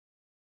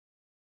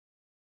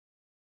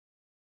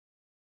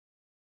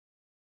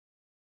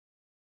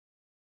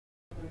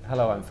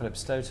Hello, I'm Philip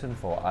Stoughton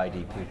for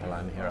ID People.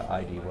 I'm here at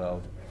ID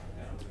World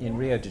in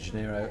Rio de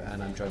Janeiro,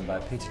 and I'm joined by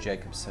Peter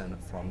Jacobson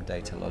from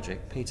Datalogic.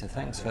 Peter,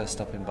 thanks for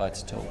stopping by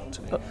to talk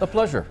to me. A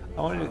pleasure.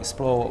 I wanted to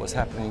explore what was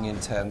happening in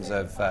terms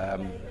of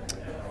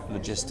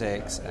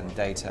logistics and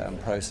data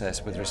and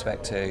process with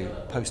respect to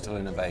postal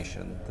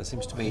innovation. There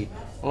seems to be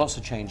lots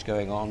of change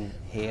going on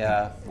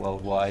here,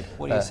 worldwide.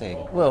 What are you seeing?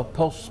 Well,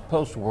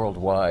 post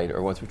worldwide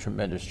are going through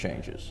tremendous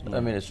changes. I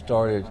mean, it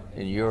started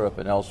in Europe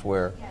and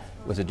elsewhere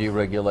with the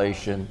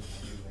deregulation,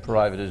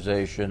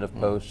 privatization of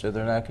posts, so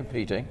they're now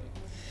competing.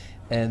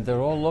 And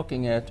they're all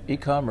looking at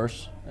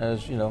e-commerce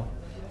as, the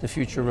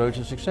future road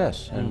to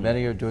success. And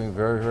many are doing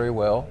very, very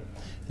well.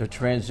 They're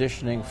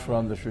transitioning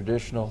from the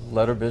traditional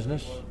letter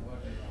business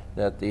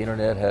that the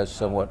internet has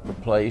somewhat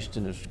replaced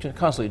and is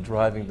constantly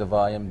driving the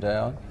volume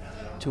down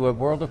to a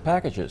world of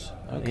packages.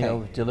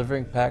 Okay.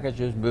 Delivering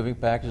packages, moving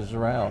packages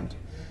around.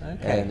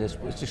 Okay. And it's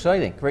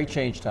exciting. Great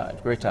change times,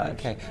 great times.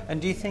 Okay.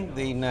 And do you think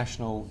the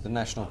national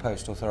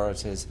postal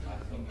authorities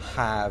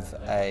have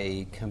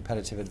a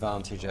competitive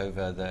advantage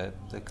over the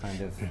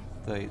kind of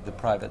the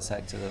private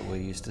sector that we're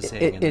used to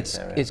seeing in this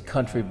area? It's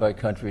country by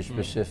country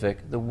specific.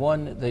 The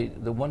one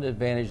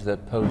advantage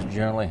that posts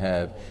generally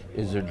have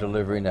is their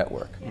delivery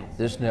network.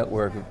 This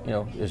network,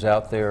 is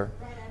out there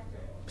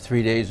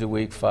 3 days a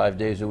week, 5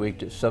 days a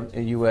week. Some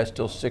in the U.S.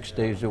 still 6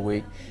 days a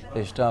week.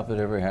 They stop at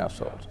every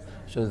household.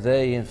 So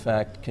they, in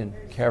fact, can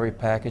carry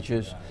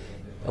packages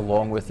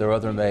along with their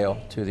other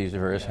mail to these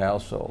various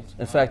households.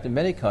 In fact, in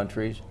many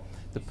countries,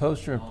 the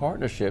posts are in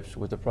partnerships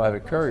with the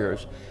private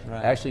couriers,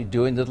 actually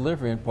doing the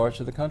delivery in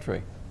parts of the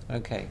country.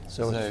 Okay.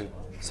 So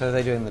are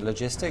they doing the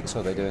logistics,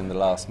 or are they doing the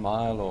last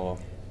mile, or?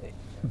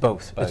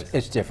 Both.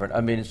 It's different. I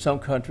mean, in some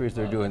countries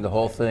they're doing the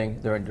whole thing.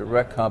 They're in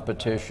direct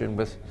competition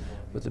with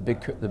some of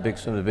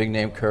the big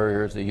name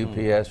couriers, the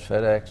UPS,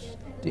 FedEx,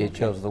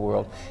 DHLs of the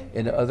world.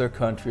 In other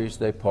countries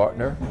they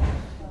partner,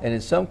 and in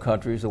some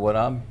countries, the one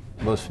I'm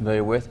most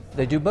familiar with,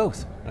 they do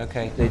both.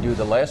 Okay. They do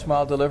the last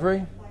mile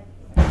delivery.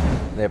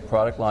 They have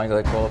product line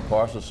they call it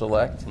Parcel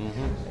Select,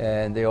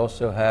 and they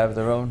also have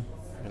their own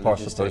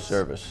parcel post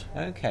service.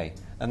 Okay,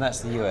 and that's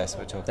the US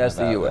we're talking about. That's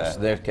the US,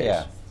 their case.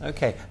 Yeah.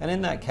 Okay, and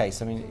in that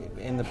case, I mean,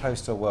 in the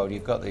postal world,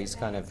 you've got these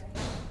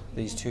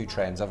two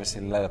trends.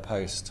 Obviously, letter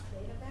post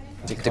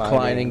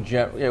declining,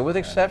 with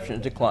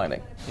exceptions,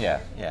 declining. Yeah,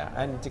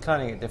 and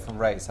declining at different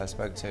rates. I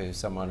spoke to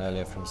someone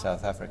earlier from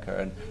South Africa,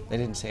 and they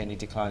didn't see any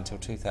decline until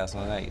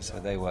 2008, so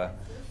they were.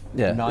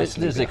 Yeah,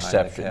 nicely there's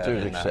exceptions.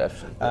 There's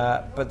exceptions.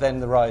 But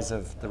then the rise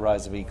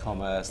of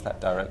e-commerce,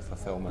 that direct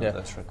fulfillment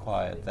that's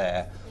required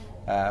there.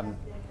 Are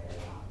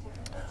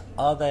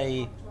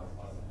they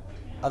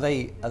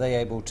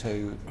able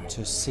to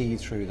see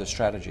through the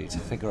strategy to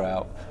figure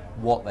out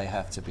what they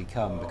have to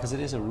become, because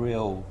it is a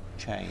real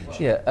change?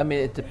 Yeah, I mean,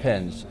 it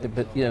depends.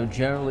 But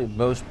generally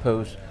most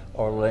posts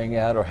are laying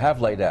out or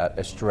have laid out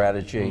a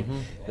strategy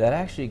that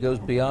actually goes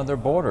beyond their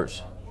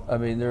borders. I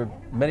mean, there are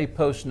many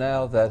posts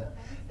now that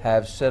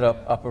have set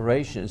up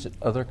operations in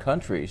other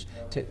countries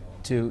to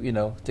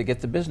get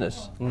the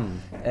business.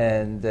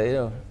 And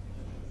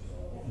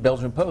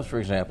Belgian Post, for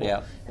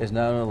example, is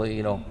not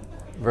only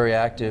very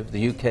active.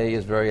 The UK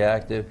is very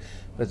active,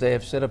 but they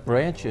have set up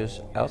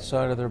branches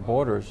outside of their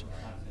borders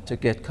to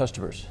get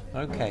customers.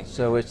 Okay.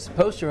 So it's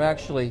posts are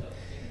actually.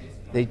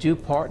 They do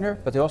partner,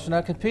 but they also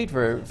now compete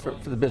for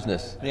the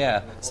business.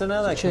 Yeah. So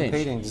now they're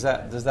competing.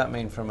 Does that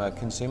mean, from a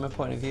consumer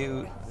point of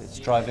view, it's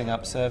driving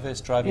up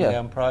service, driving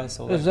down price,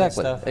 all that kind of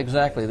stuff?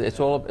 Exactly.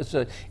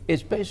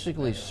 It's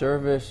basically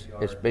service.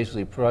 It's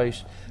basically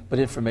price, but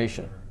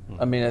information.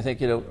 I mean, I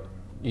think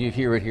you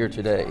hear it here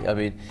today. I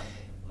mean,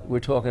 we're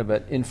talking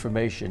about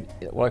information,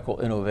 what I call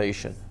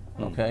innovation.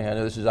 Okay. I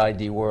know this is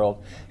ID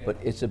World, but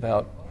it's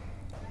about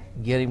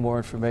getting more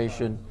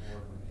information.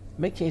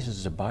 In many cases,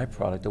 it's a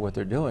byproduct of what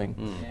they're doing,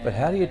 but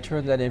how do you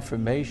turn that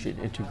information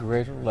into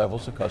greater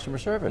levels of customer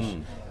service?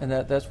 And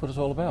that's what it's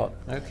all about.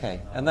 Okay,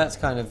 and that's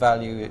kind of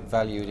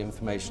valued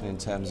information in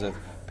terms of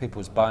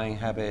people's buying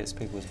habits,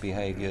 people's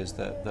behaviors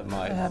that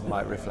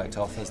might reflect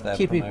offers they're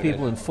keeping promoted.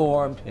 People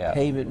informed,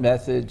 payment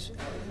methods,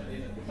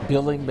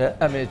 billing.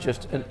 I mean, it's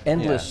just an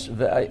endless.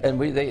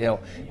 And a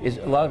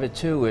lot of it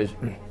too is.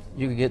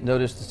 You can get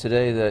notice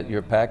today that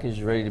your package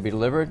is ready to be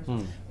delivered.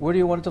 Where do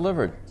you want it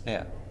delivered?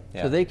 Yeah.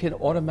 So they can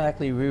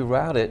automatically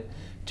reroute it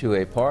to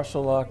a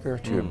parcel locker,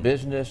 to your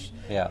business,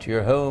 to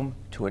your home,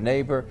 to a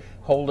neighbor,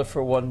 hold it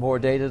for one more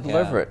day to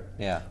deliver it.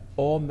 Yeah.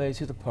 All made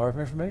through the power of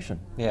information.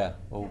 Yeah.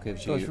 All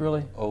gives you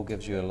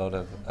a lot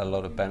of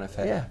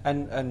benefit. Yeah.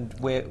 And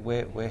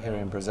we're here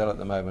in Brazil at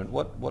the moment.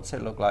 What's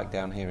it look like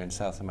down here in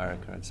South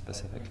America, and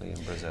specifically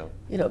in Brazil?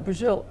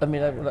 Brazil, I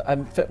mean,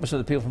 I'm met with some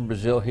of the people from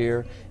Brazil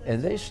here,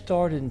 and they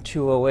started in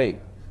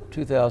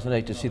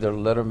 2008 to see their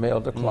letter mail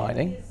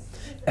declining.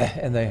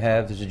 And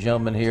there's a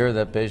gentleman here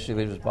that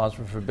basically is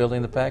responsible for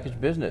building the package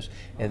business,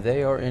 and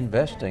they are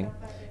investing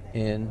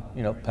in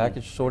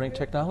package sorting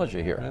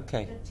technology here.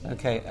 Okay.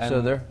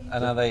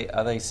 And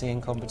are they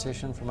seeing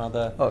competition from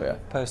other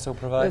postal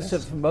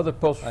providers? From other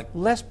postal,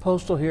 less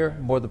postal here,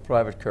 more the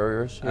private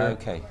couriers here.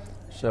 Okay.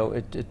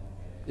 So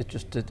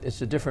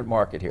it's a different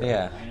market here.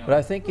 Yeah. But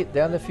I think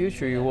down the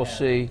future you will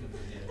see,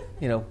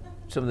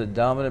 some of the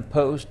dominant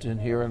posts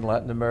here in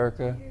Latin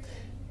America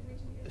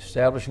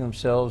establishing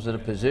themselves in a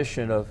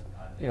position of,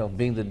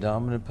 being the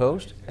dominant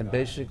post and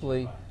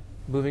basically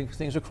moving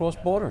things across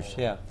borders.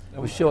 Yeah.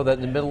 We saw that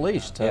in the Middle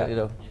East.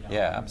 Yeah,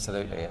 yeah,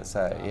 absolutely. It's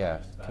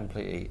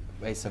completely.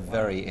 It's a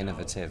very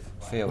innovative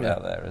field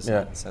out there, isn't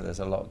it? So there's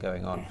a lot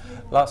going on.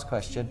 Last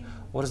question: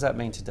 what does that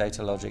mean to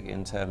Datalogic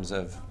in terms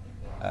of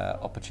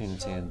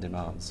opportunity and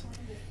demands?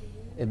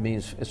 It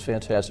means it's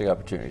fantastic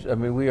opportunities. I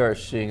mean, we are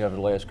seeing over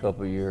the last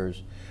couple of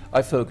years.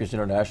 I focus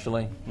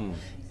internationally,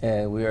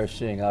 and we are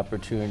seeing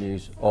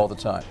opportunities all the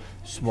time.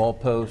 Small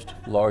post,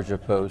 larger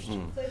post.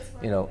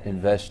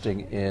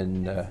 Investing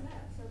in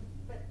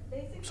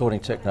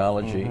sorting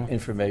technology,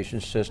 information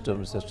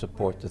systems that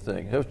support the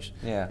thing.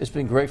 It's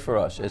been great for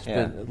us. It's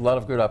been a lot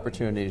of good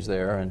opportunities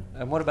there.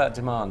 And what about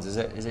demands? Is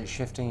it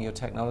shifting your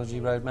technology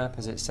roadmap?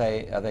 Is it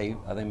are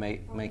they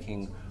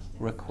making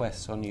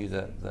requests on you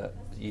that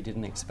you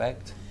didn't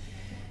expect?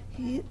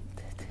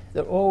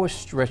 They're always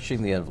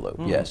stretching the envelope.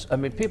 Yes, I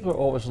mean people are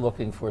always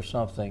looking for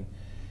something.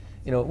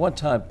 At one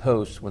time,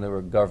 Post, when they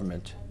were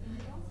government,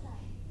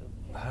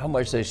 how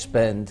much they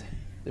spend,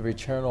 the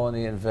return on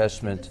the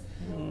investment,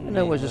 and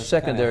that was a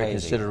secondary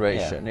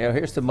consideration.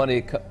 Here's the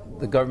money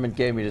the government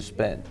gave me to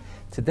spend.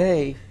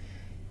 Today,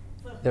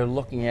 they're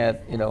looking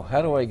at,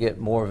 how do I get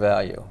more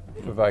value,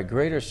 provide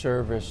greater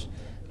service,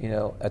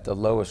 at the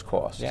lowest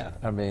cost. Yeah.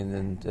 I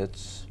mean,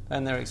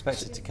 and they're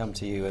expected to come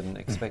to you and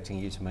expecting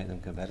you to make them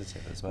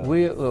competitive as well.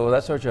 Well,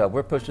 that's our job.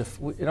 We're supposed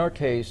to, in our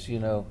case,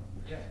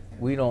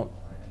 we don't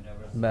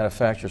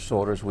manufacture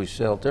sorters. We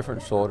sell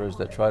different sorters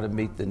that try to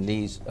meet the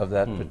needs of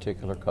that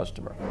particular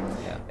customer.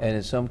 Yeah. And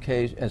in some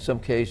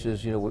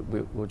cases,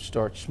 we would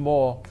start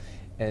small,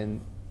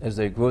 and as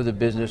they grow the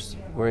business,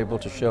 we're able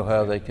to show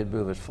how they can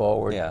move it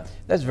forward. Yeah.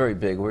 That's very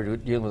big. We're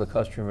dealing with a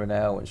customer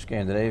now in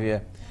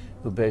Scandinavia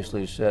who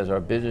basically says our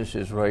business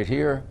is right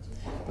here,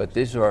 but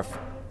these are our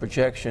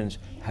projections.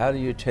 How do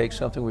you take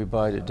something we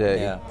buy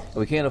today? Yeah.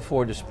 We can't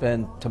afford to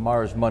spend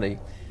tomorrow's money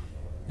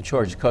and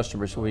charge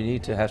customers, so we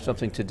need to have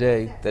something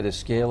today that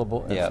is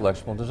scalable and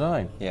flexible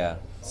design. Yeah,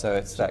 so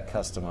it's that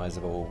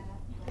customizable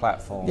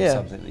platform,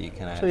 something that you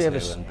can add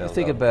to and build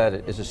think about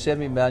it. It's a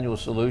semi-manual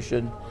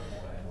solution,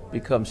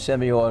 becomes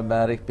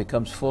semi-automatic,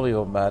 becomes fully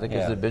automatic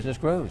as the business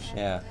grows.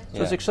 So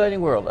it's an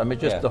exciting world. I mean,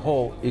 just the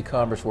whole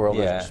e-commerce world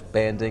is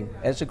expanding,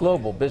 and it's a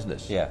global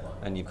business. Yeah,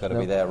 and you've got to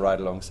be there right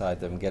alongside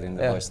them, getting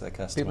the voice of the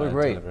customer. People are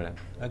great.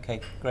 Okay,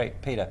 great.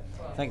 Peter,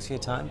 thanks for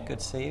your time. Good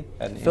to see you.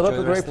 And Philip,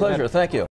 a great pleasure. Thank you.